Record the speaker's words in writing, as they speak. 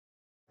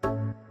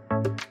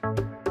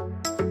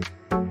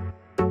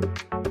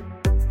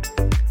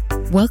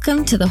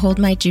Welcome to the Hold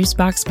My Juice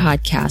Box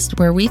podcast,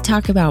 where we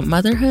talk about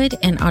motherhood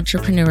and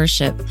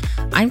entrepreneurship.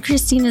 I'm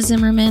Christina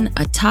Zimmerman,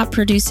 a top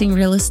producing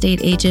real estate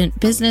agent,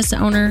 business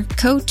owner,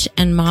 coach,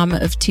 and mom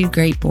of two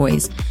great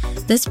boys.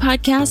 This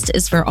podcast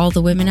is for all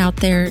the women out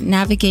there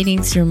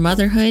navigating through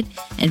motherhood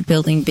and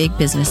building big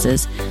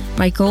businesses.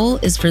 My goal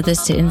is for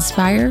this to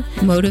inspire,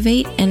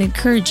 motivate, and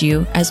encourage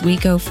you as we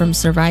go from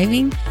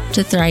surviving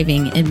to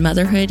thriving in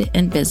motherhood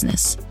and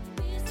business.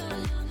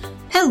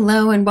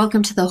 Hello and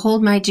welcome to the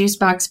Hold My Juice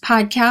Box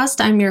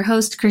podcast. I'm your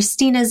host,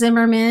 Christina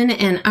Zimmerman,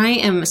 and I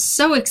am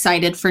so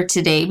excited for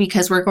today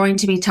because we're going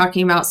to be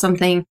talking about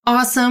something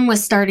awesome with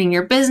starting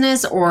your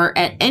business or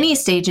at any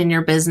stage in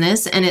your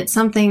business. And it's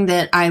something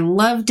that I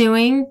love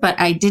doing, but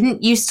I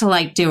didn't used to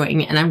like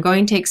doing. And I'm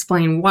going to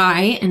explain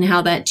why and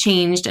how that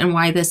changed and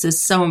why this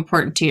is so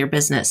important to your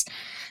business.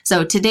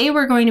 So today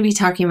we're going to be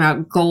talking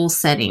about goal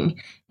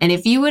setting. And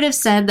if you would have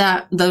said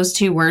those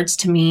two words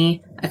to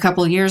me a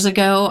couple years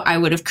ago, I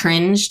would have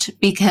cringed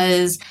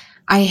because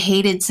I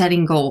hated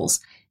setting goals.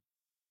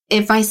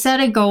 If I set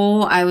a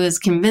goal, I was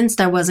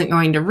convinced I wasn't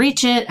going to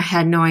reach it. I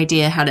had no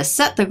idea how to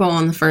set the goal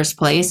in the first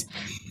place.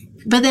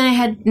 But then I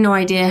had no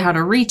idea how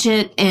to reach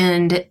it,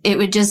 and it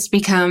would just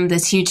become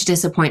this huge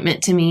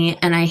disappointment to me.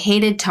 And I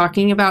hated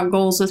talking about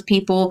goals with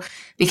people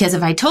because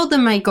if I told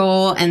them my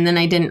goal and then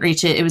I didn't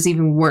reach it, it was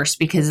even worse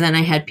because then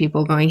I had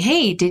people going,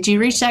 "Hey, did you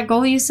reach that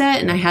goal you set?"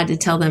 And I had to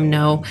tell them,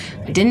 no,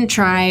 I didn't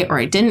try or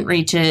I didn't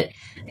reach it,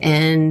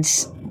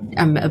 and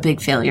I'm a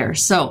big failure.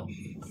 So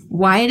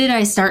why did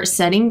I start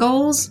setting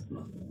goals?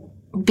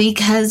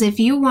 Because if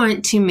you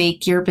want to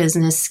make your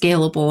business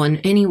scalable in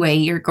any way,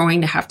 you're going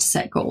to have to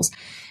set goals.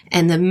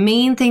 And the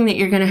main thing that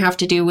you're going to have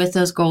to do with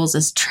those goals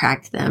is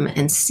track them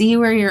and see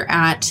where you're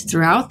at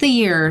throughout the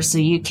year so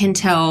you can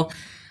tell,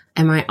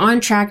 am I on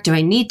track? Do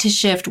I need to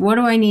shift? What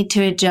do I need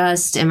to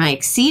adjust? Am I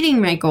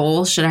exceeding my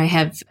goal? Should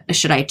I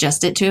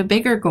adjust it to a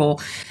bigger goal?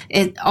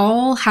 It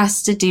all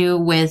has to do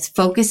with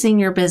focusing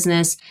your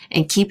business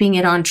and keeping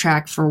it on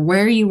track for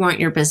where you want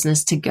your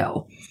business to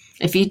go.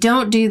 If you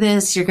don't do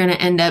this, you're going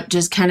to end up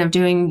just kind of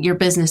doing your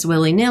business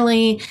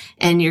willy-nilly,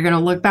 and you're going to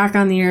look back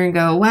on the year and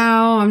go,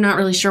 wow, I'm not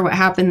really sure what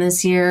happened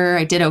this year.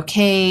 I did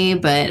okay,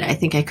 but I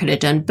think I could have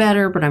done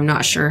better, but I'm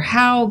not sure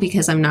how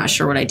because I'm not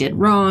sure what I did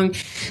wrong.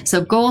 So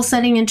goal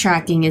setting and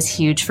tracking is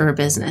huge for a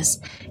business.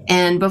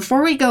 And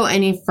before we go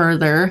any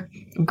further,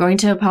 I'm going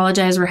to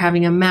apologize. We're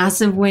having a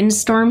massive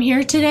windstorm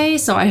here today,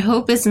 so I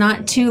hope it's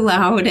not too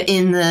loud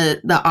in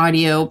the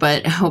audio,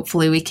 but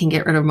hopefully we can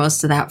get rid of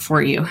most of that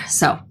for you.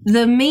 So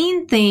the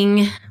main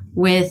thing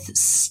with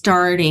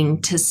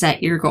starting to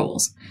set your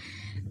goals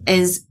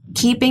is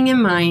keeping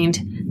in mind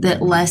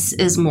that less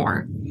is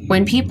more.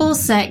 When people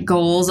set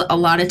goals, a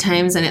lot of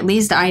times, and at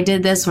least I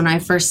did this when I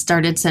first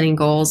started setting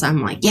goals,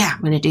 I'm like, yeah,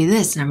 I'm going to do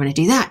this and I'm going to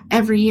do that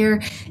every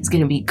year. It's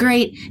going to be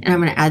great. And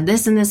I'm going to add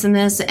this and this and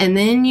this. And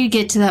then you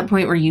get to that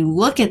point where you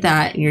look at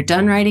that and you're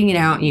done writing it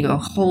out and you go,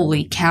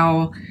 holy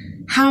cow,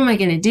 how am I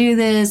going to do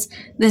this?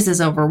 This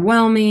is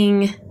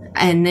overwhelming.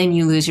 And then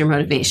you lose your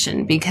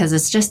motivation because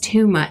it's just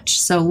too much.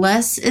 So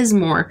less is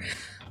more.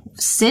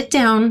 Sit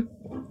down.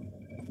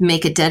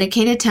 Make a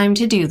dedicated time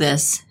to do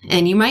this,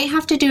 and you might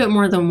have to do it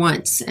more than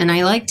once. And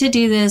I like to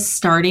do this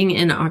starting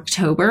in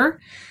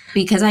October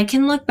because I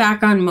can look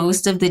back on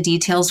most of the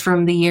details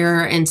from the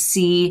year and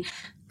see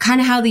kind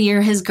of how the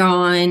year has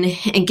gone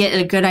and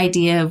get a good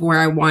idea of where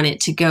I want it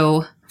to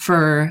go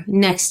for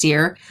next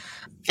year.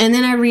 And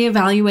then I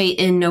reevaluate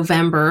in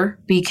November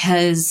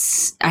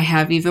because I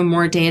have even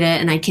more data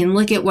and I can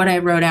look at what I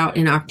wrote out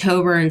in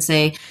October and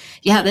say,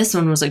 yeah, this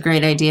one was a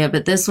great idea,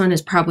 but this one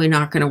is probably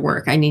not going to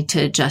work. I need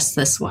to adjust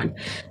this one.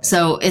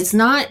 So it's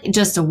not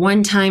just a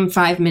one-time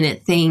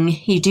 5-minute thing.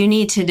 You do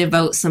need to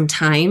devote some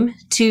time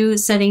to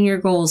setting your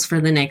goals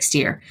for the next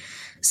year.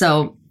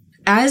 So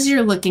as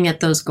you're looking at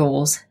those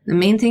goals, the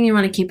main thing you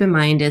want to keep in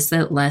mind is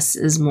that less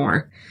is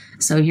more.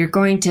 So you're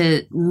going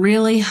to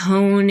really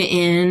hone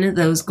in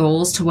those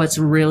goals to what's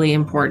really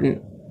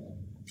important.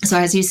 So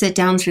as you sit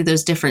down through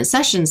those different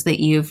sessions that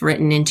you've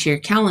written into your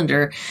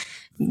calendar,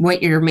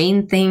 what your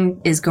main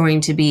thing is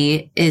going to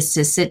be is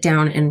to sit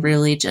down and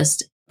really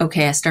just,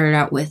 okay, I started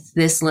out with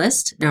this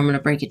list. Now I'm going to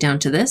break it down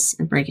to this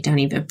and break it down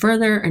even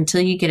further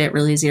until you get it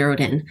really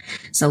zeroed in.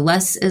 So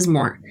less is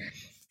more.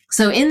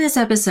 So in this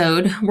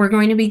episode, we're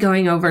going to be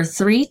going over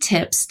 3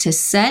 tips to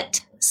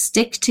set,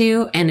 stick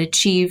to, and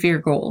achieve your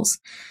goals.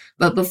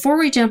 But before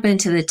we jump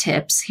into the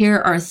tips, here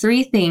are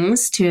 3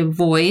 things to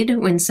avoid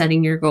when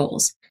setting your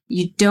goals.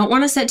 You don't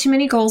want to set too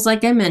many goals,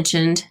 like I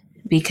mentioned,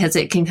 because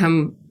it can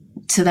come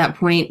to that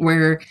point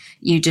where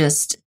you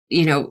just,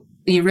 you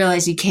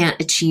realize you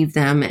can't achieve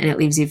them and it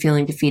leaves you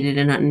feeling defeated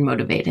and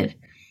unmotivated.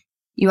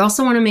 You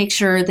also want to make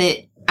sure that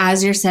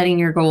as you're setting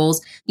your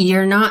goals,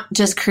 you're not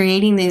just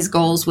creating these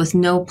goals with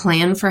no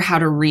plan for how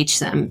to reach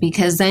them,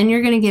 because then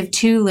you're going to give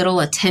too little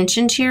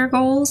attention to your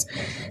goals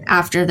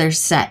after they're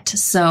set.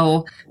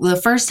 So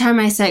the first time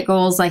I set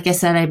goals, like I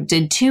said, I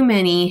did too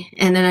many,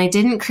 and then I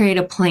didn't create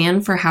a plan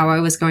for how I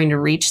was going to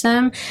reach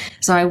them.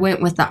 So I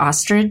went with the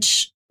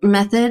ostrich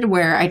method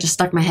where I just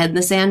stuck my head in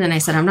the sand and I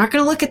said, I'm not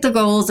going to look at the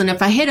goals. And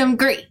if I hit them,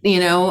 great,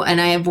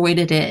 and I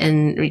avoided it.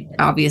 And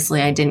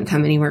obviously I didn't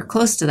come anywhere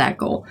close to that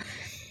goal.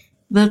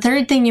 The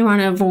third thing you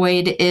want to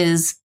avoid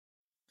is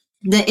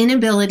the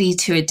inability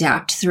to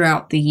adapt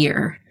throughout the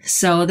year.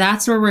 So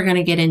that's where we're going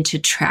to get into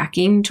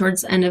tracking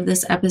towards the end of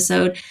this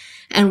episode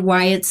and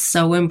why it's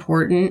so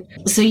important.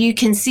 So you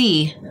can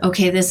see,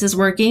 okay, this is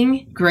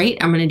working.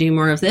 Great. I'm going to do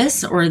more of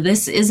this, or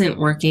this isn't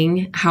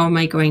working. How am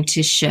I going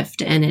to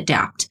shift and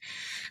adapt?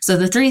 So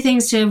the 3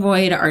 things to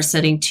avoid are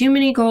setting too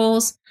many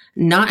goals,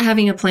 not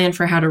having a plan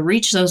for how to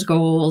reach those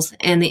goals,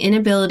 and the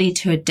inability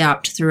to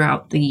adapt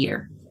throughout the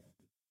year.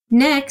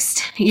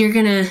 Next, you're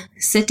going to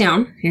sit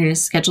down, you're going to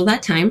schedule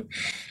that time,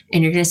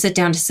 and you're going to sit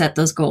down to set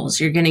those goals.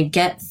 You're going to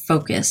get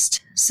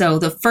focused. So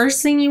the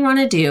first thing you want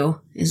to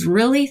do is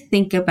really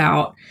think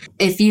about,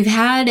 if you've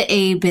had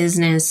a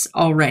business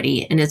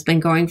already and it's been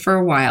going for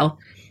a while,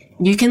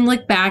 you can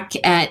look back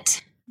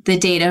at the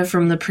data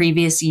from the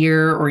previous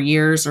year or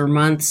years or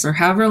months or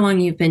however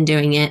long you've been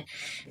doing it.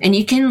 And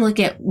you can look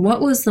at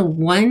what was the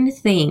one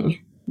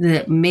thing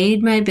that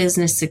made my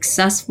business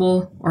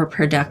successful or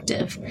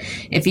productive.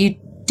 If you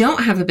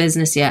don't have a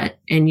business yet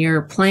and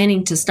you're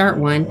planning to start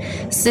one,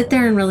 sit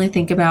there and really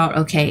think about,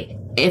 okay,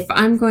 if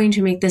I'm going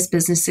to make this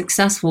business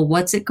successful,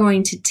 what's it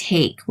going to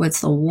take?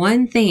 What's the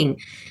one thing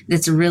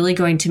that's really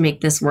going to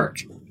make this work?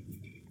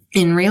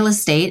 In real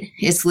estate,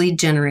 it's lead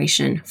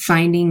generation,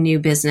 finding new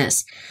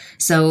business.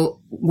 So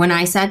when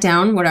I sat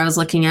down, what I was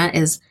looking at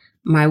is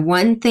my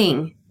one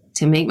thing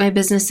to make my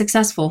business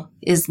successful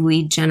is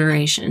lead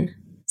generation.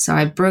 So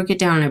I broke it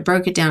down, and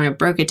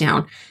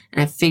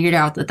I figured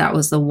out that that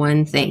was the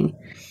one thing.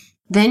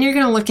 Then you're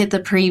going to look at the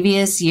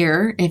previous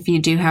year if you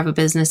do have a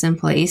business in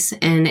place.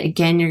 And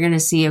again, you're going to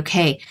see,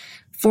 okay,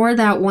 for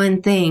that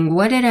one thing,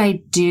 what did I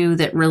do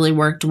that really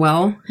worked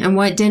well and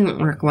what didn't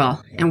work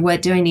well? And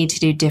what do I need to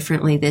do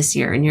differently this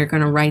year? And you're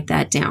going to write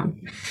that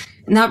down.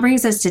 And that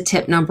brings us to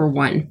tip number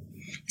 1.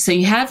 So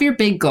you have your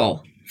big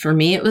goal. For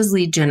me, it was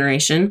lead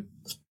generation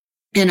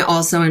and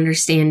also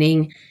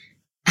understanding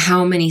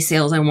how many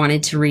sales I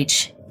wanted to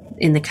reach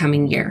in the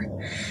coming year.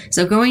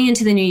 So going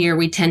into the new year,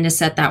 we tend to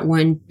set that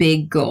one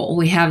big goal.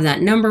 We have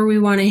that number we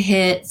want to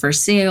hit for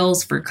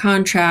sales, for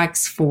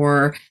contracts,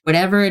 for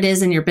whatever it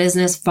is in your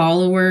business,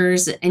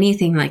 followers,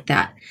 anything like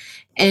that.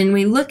 And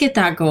we look at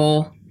that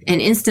goal and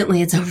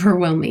instantly it's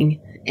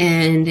overwhelming.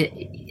 And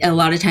a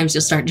lot of times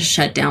you'll start to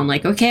shut down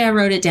like, okay, I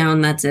wrote it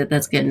down. That's it.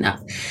 That's good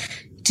enough.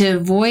 To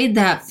avoid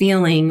that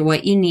feeling,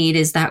 what you need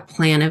is that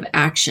plan of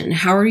action.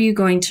 How are you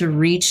going to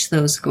reach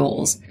those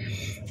goals?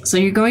 So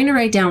you're going to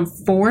write down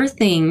 4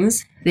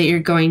 things that you're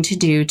going to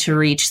do to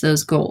reach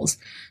those goals.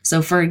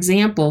 So for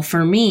example,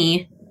 for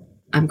me,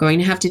 I'm going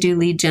to have to do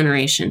lead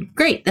generation.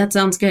 Great, that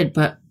sounds good,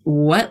 but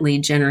what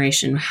lead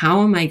generation?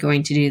 How am I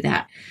going to do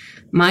that?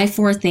 My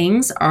 4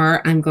 things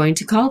are, I'm going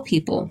to call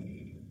people.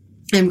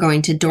 I'm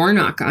going to door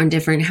knock on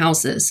different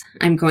houses.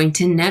 I'm going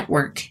to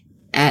network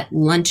at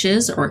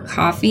lunches or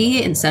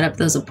coffee and set up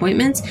those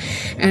appointments.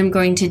 And I'm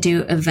going to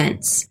do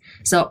events.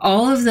 So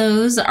all of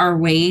those are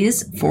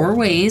 4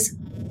 ways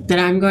that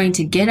I'm going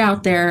to get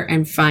out there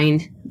and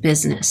find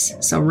business.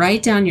 So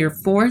write down your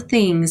 4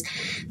 things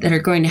that are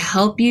going to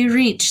help you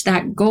reach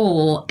that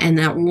goal and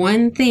that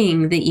one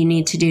thing that you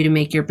need to do to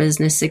make your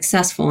business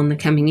successful in the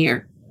coming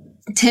year.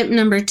 Tip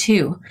number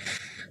 2,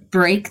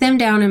 break them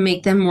down and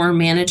make them more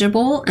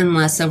manageable and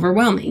less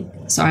overwhelming.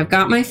 So I've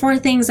got my 4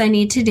 things I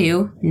need to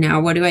do.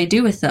 Now what do I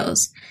do with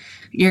those?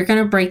 You're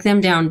going to break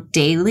them down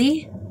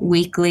daily,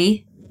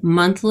 weekly,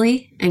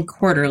 monthly, and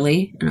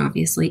quarterly, and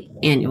obviously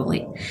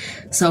annually.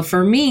 So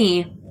for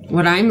me,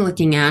 what I'm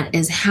looking at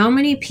is how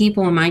many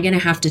people am I going to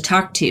have to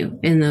talk to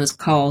in those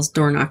calls,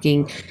 door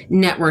knocking,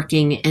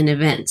 networking, and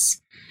events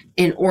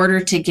in order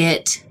to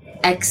get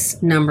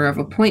X number of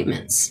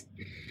appointments.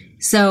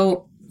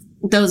 So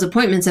those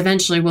appointments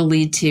eventually will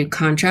lead to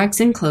contracts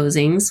and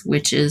closings,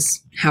 which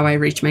is how I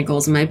reach my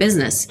goals in my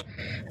business.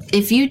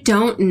 If you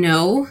don't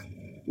know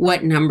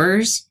what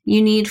numbers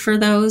you need for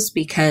those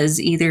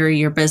because either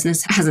your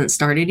business hasn't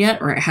started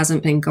yet or it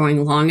hasn't been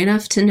going long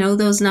enough to know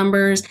those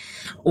numbers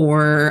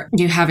or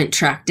you haven't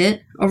tracked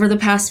it over the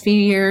past few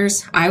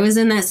years. I was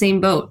in that same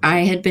boat. I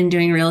had been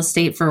doing real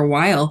estate for a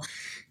while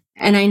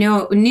and I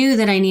knew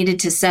that I needed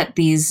to set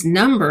these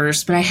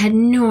numbers, but I had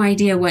no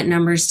idea what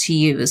numbers to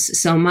use.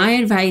 So my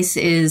advice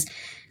is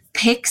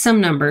pick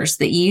some numbers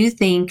that you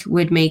think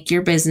would make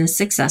your business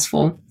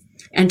successful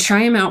and try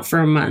them out for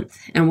a month.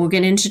 And we'll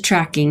get into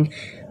tracking.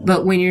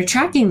 But when you're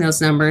tracking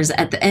those numbers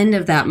at the end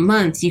of that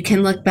month, you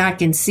can look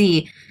back and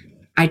see,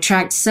 I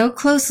tracked so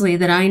closely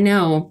that I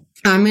know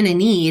I'm going to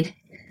need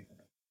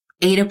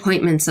 8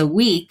 appointments a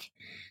week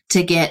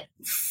to get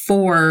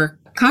 4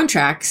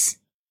 contracts.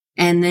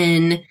 And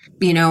then,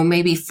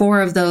 maybe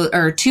 4 of those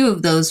or 2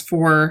 of those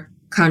 4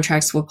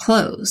 contracts will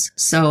close.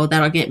 So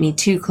that'll get me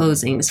 2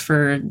 closings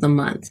for the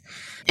month.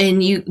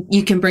 And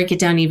you can break it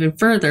down even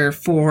further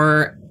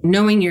for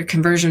knowing your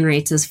conversion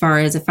rates as far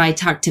as if I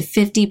talk to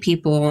 50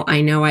 people,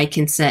 I know I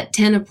can set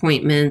 10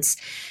 appointments.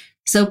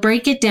 So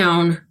break it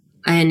down.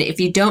 And if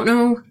you don't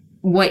know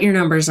what your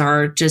numbers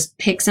are. Just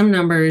pick some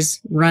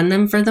numbers, run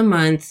them for the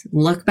month,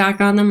 look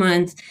back on the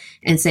month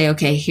and say,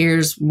 okay,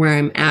 here's where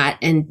I'm at.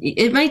 And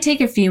it might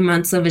take a few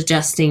months of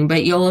adjusting,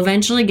 but you'll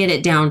eventually get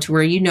it down to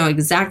where you know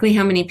exactly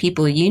how many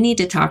people you need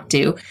to talk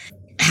to,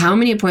 how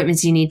many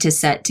appointments you need to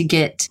set to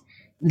get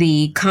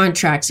the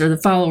contracts or the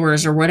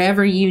followers or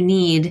whatever you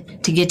need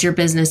to get your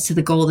business to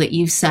the goal that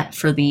you've set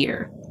for the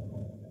year.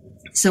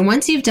 So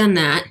once you've done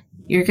that,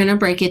 you're going to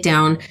break it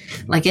down,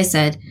 like I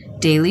said,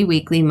 daily,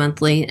 weekly,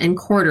 monthly, and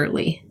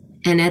quarterly.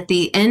 And at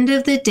the end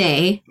of the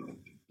day,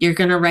 you're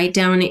going to write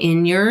down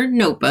in your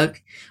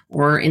notebook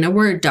or in a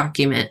Word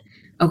document,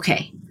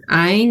 okay,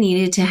 I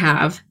needed to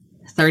have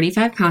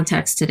 35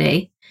 contacts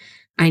today.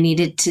 I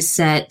needed to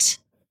set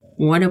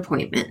one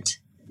appointment.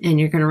 And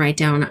you're going to write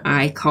down,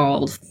 I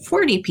called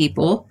 40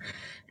 people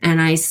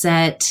and I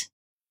set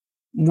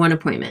one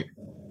appointment.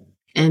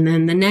 And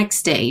then the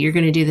next day, you're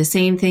going to do the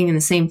same thing and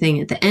the same thing.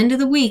 At the end of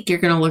the week, you're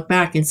going to look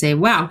back and say,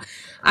 wow,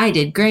 I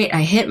did great.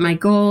 I hit my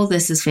goal.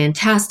 This is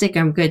fantastic.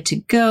 I'm good to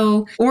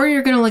go. Or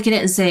you're going to look at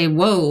it and say,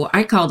 whoa,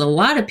 I called a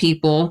lot of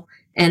people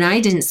and I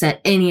didn't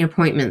set any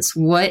appointments.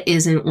 What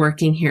isn't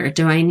working here?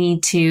 Do I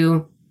need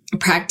to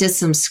practice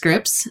some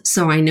scripts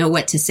so I know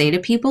what to say to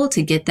people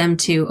to get them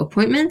to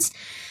appointments?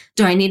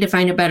 Do I need to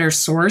find a better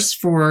source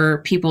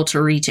for people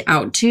to reach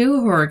out to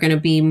who are going to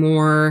be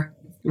more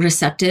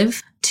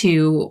receptive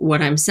to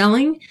what I'm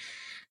selling?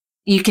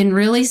 You can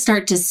really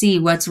start to see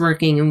what's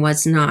working and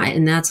what's not.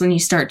 And that's when you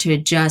start to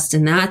adjust.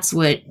 And that's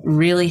what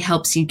really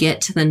helps you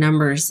get to the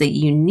numbers that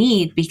you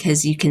need,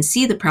 because you can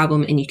see the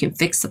problem and you can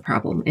fix the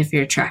problem if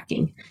you're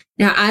tracking.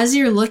 Now, as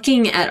you're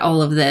looking at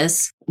all of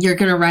this, you're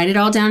going to write it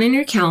all down in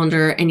your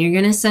calendar and you're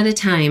going to set a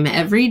time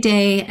every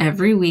day,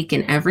 every week,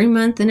 and every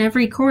month and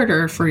every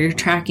quarter for your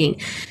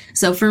tracking.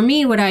 So for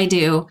me, what I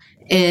do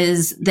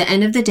is the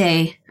end of the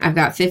day, I've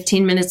got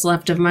 15 minutes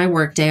left of my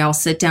workday. I'll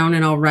sit down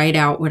and I'll write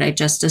out what I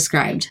just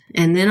described.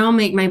 And then I'll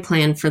make my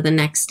plan for the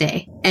next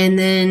day. And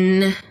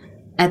then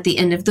at the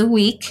end of the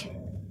week,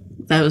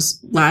 those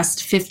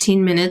last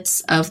 15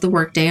 minutes of the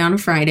workday on a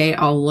Friday,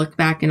 I'll look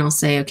back and I'll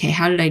say, okay,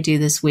 how did I do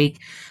this week?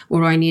 What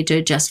do I need to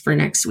adjust for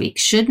next week?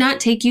 Should not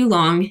take you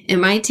long. It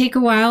might take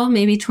a while,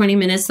 maybe 20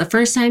 minutes the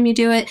first time you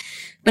do it,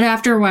 but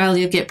after a while,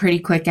 you'll get pretty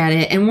quick at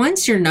it. And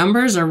once your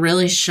numbers are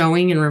really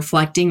showing and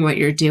reflecting what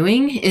you're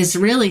doing, it's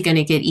really going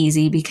to get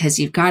easy because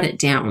you've got it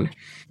down.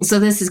 So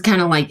this is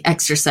kind of like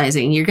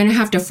exercising. You're going to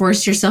have to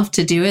force yourself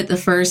to do it the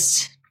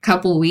first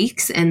couple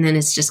weeks, and then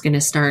it's just going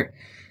to start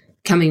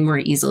coming more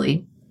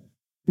easily.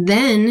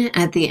 Then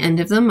at the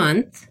end of the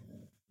month,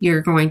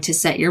 you're going to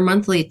set your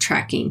monthly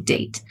tracking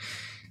date.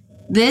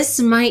 This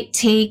might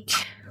take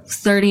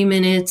 30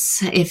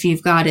 minutes. If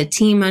you've got a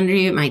team under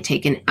you, it might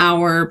take an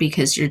hour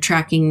because you're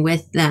tracking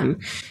with them.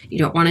 You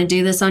don't want to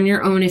do this on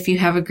your own if you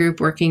have a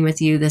group working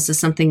with you. This is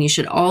something you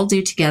should all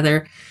do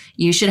together.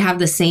 You should have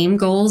the same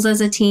goals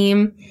as a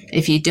team.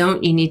 If you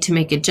don't, you need to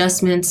make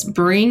adjustments.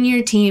 Bring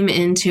your team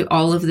into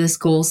all of this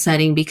goal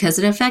setting because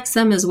it affects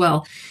them as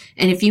well.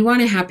 And if you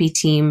want a happy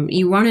team,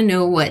 you want to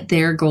know what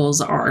their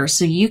goals are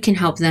so you can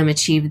help them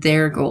achieve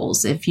their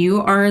goals. If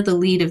you are the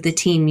lead of the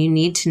team, you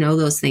need to know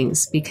those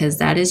things because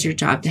that is your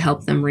job to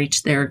help them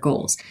reach their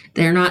goals.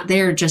 They're not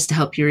there just to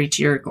help you reach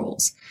your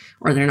goals,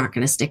 or they're not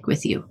going to stick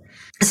with you.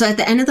 So at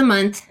the end of the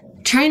month,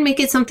 try and make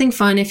it something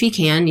fun if you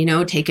can,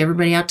 take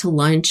everybody out to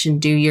lunch and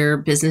do your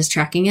business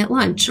tracking at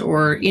lunch,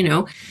 or,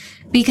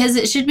 because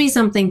it should be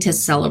something to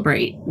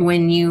celebrate.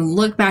 When you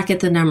look back at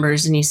the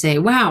numbers and you say,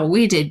 wow,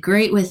 we did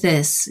great with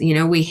this.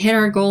 We hit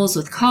our goals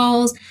with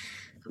calls,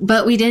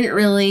 but we didn't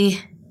really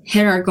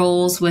hit our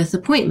goals with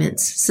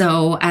appointments.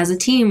 So as a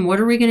team, what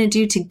are we going to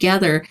do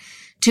together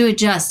to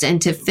adjust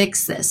and to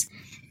fix this?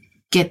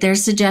 Get their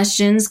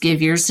suggestions,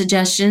 give your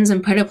suggestions,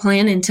 and put a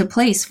plan into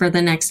place for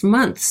the next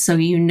month. So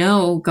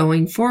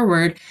going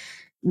forward,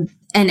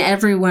 and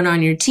everyone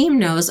on your team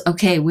knows,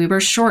 okay, we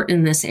were short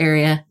in this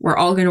area. We're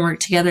all going to work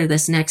together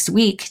this next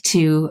week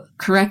to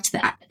correct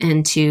that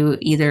and to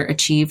either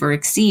achieve or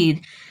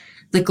exceed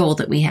the goal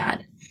that we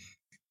had.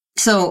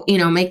 So,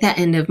 make that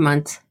end of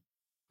month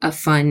a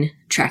fun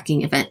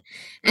tracking event.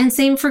 And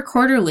same for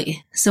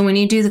quarterly. So when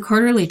you do the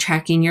quarterly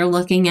tracking, you're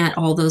looking at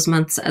all those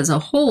months as a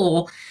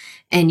whole,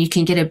 and you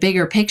can get a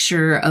bigger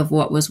picture of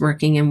what was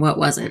working and what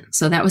wasn't.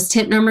 So that was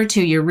tip number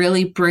 2. You're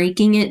really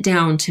breaking it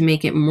down to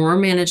make it more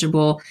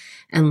manageable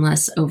and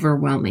less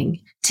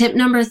overwhelming. Tip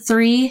number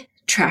 3,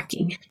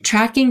 tracking.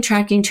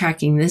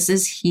 Tracking. This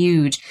is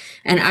huge.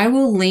 And I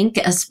will link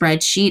a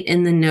spreadsheet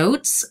in the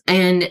notes.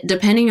 And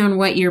depending on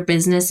what your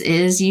business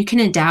is, you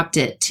can adapt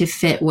it to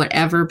fit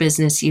whatever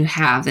business you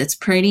have. It's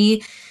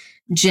pretty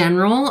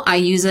general. I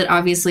use it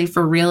obviously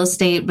for real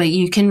estate, but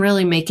you can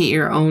really make it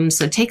your own.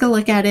 So take a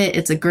look at it.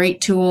 It's a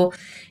great tool.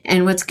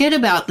 And what's good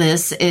about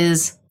this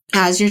is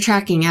as you're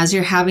tracking, as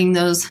you're having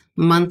those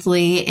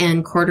monthly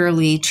and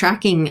quarterly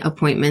tracking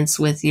appointments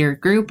with your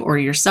group or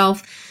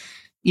yourself,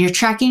 you're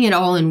tracking it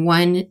all in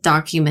one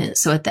document.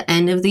 So at the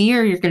end of the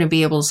year, you're going to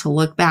be able to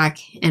look back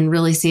and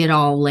really see it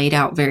all laid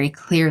out very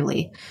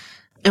clearly.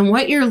 And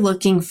what you're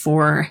looking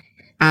for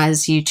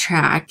as you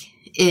track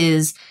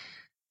is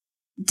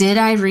Did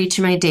I reach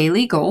my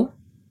daily goal?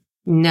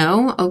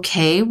 No.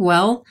 Okay,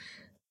 well,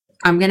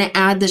 I'm going to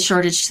add the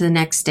shortage to the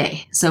next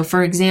day. So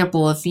for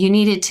example, if you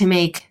needed to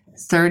make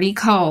 30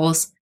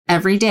 calls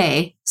every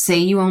day, say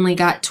you only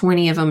got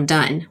 20 of them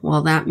done.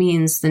 Well, that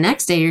means the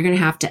next day you're going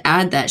to have to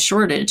add that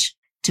shortage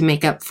to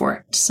make up for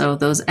it. So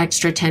those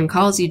extra 10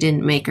 calls you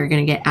didn't make are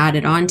going to get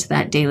added on to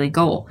that daily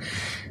goal.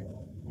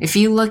 If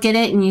you look at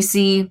it and you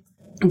see,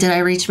 did I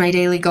reach my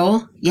daily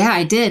goal? Yeah,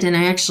 I did. And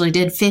I actually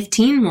did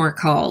 15 more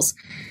calls.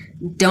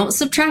 Don't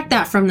subtract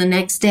that from the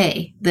next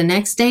day. The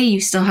next day, you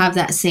still have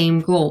that same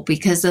goal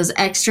because those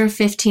extra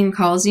 15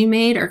 calls you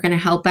made are going to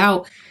help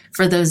out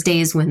for those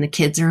days when the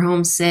kids are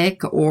home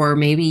sick, or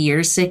maybe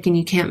you're sick and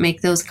you can't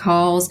make those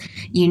calls.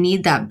 You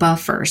need that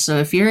buffer. So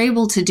if you're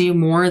able to do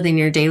more than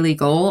your daily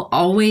goal,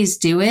 always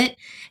do it.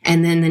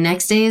 And then the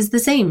next day is the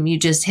same. You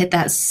just hit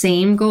that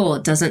same goal.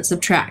 It doesn't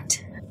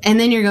subtract. And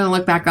then you're going to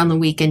look back on the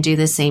week and do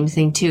the same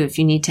thing too if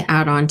you need to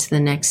add on to the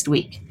next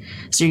week.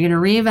 So you're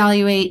going to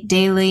reevaluate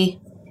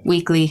daily,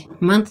 weekly,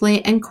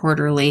 monthly, and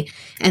quarterly.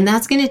 And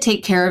that's going to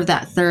take care of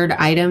that third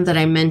item that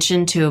I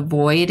mentioned to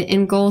avoid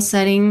in goal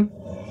setting,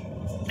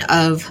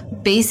 of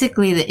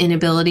basically the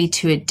inability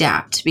to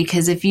adapt.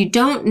 Because if you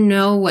don't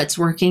know what's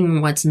working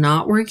and what's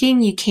not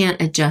working, you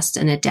can't adjust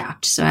and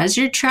adapt. So as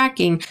you're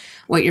tracking,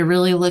 what you're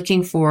really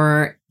looking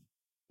for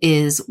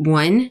is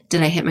 1,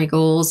 did I hit my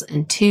goals?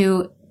 And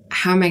 2,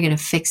 how am I going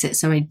to fix it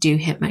so I do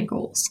hit my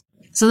goals?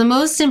 So the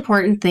most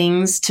important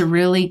things to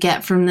really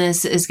get from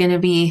this is going to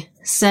be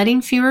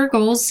setting fewer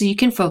goals so you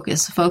can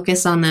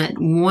focus on that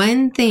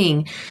one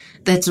thing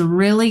that's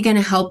really going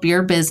to help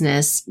your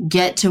business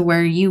get to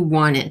where you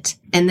want it.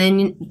 And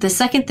then the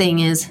second thing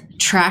is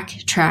track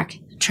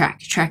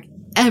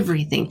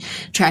everything.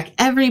 Track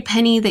every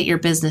penny that your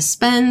business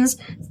spends.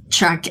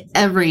 Track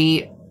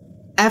every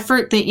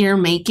effort that you're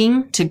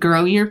making to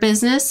grow your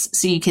business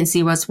so you can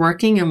see what's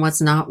working and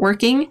what's not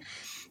working.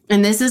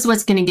 And this is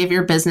what's going to give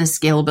your business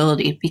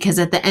scalability, because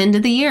at the end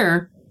of the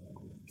year,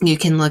 you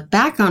can look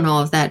back on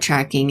all of that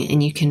tracking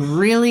and you can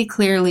really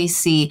clearly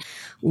see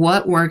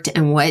what worked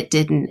and what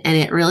didn't. And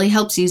it really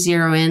helps you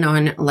zero in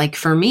on, like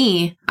for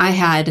me, I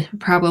had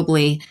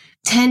probably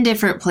 10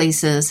 different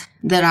places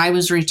that I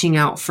was reaching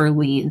out for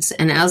leads.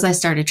 And as I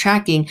started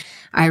tracking,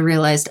 I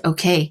realized,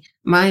 okay,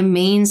 my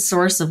main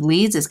source of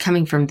leads is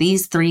coming from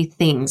these 3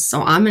 things.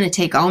 So I'm going to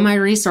take all my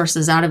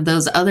resources out of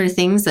those other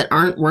things that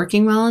aren't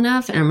working well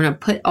enough. And I'm going to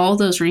put all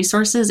those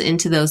resources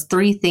into those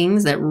 3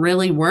 things that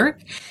really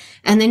work.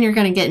 And then you're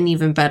going to get an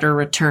even better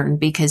return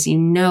because you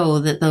know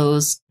that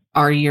those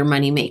are your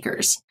money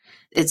makers.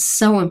 It's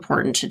so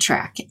important to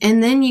track.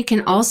 And then you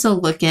can also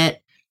look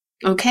at,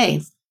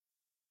 okay,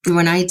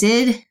 when I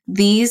did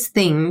these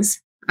things,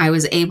 I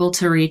was able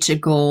to reach a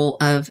goal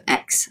of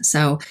X.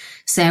 So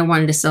say I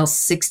wanted to sell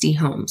 60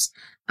 homes.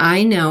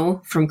 I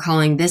know from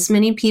calling this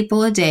many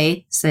people a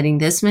day, setting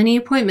this many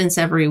appointments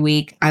every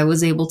week, I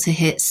was able to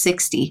hit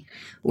 60,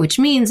 which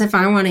means if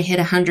I want to hit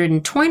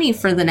 120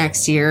 for the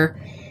next year,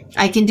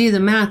 I can do the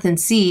math and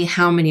see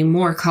how many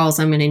more calls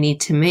I'm going to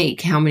need to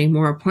make, how many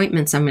more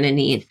appointments I'm going to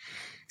need.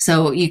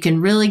 So you can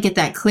really get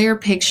that clear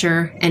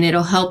picture, and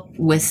it'll help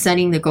with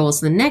setting the goals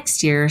the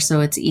next year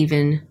so it's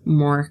even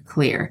more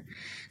clear.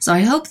 So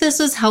I hope this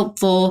was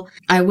helpful.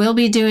 I will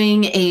be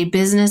doing a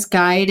business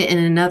guide in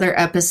another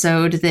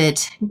episode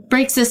that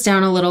breaks this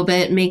down a little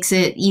bit, makes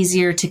it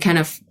easier to kind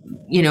of,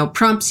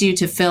 prompts you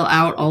to fill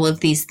out all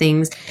of these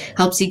things,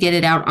 helps you get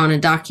it out on a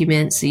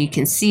document so you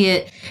can see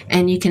it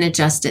and you can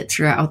adjust it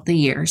throughout the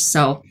year.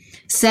 So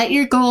set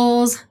your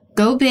goals,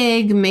 go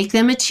big, make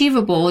them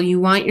achievable.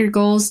 You want your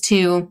goals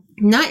to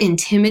not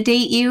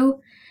intimidate you,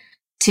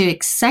 to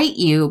excite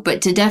you,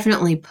 but to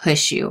definitely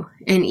push you.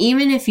 And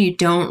even if you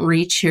don't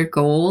reach your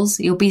goals,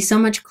 you'll be so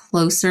much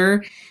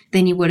closer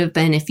than you would have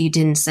been if you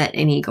didn't set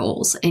any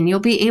goals. And you'll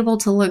be able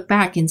to look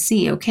back and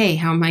see, okay,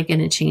 how am I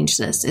going to change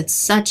this? It's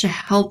such a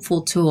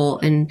helpful tool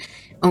in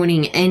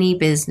owning any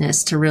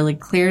business to really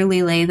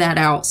clearly lay that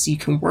out so you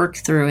can work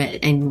through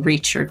it and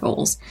reach your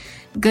goals.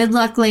 Good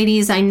luck,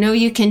 ladies. I know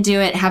you can do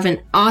it. Have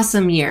an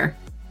awesome year.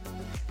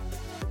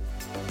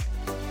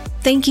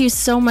 Thank you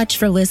so much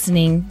for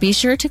listening. Be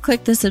sure to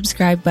click the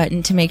subscribe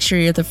button to make sure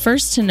you're the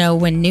first to know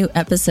when new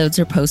episodes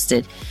are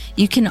posted.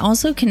 You can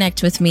also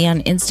connect with me on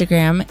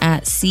Instagram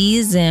at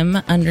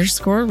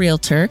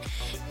czim_realtor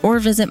or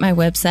visit my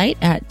website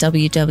at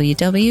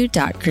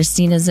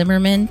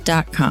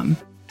www.christinazimmerman.com.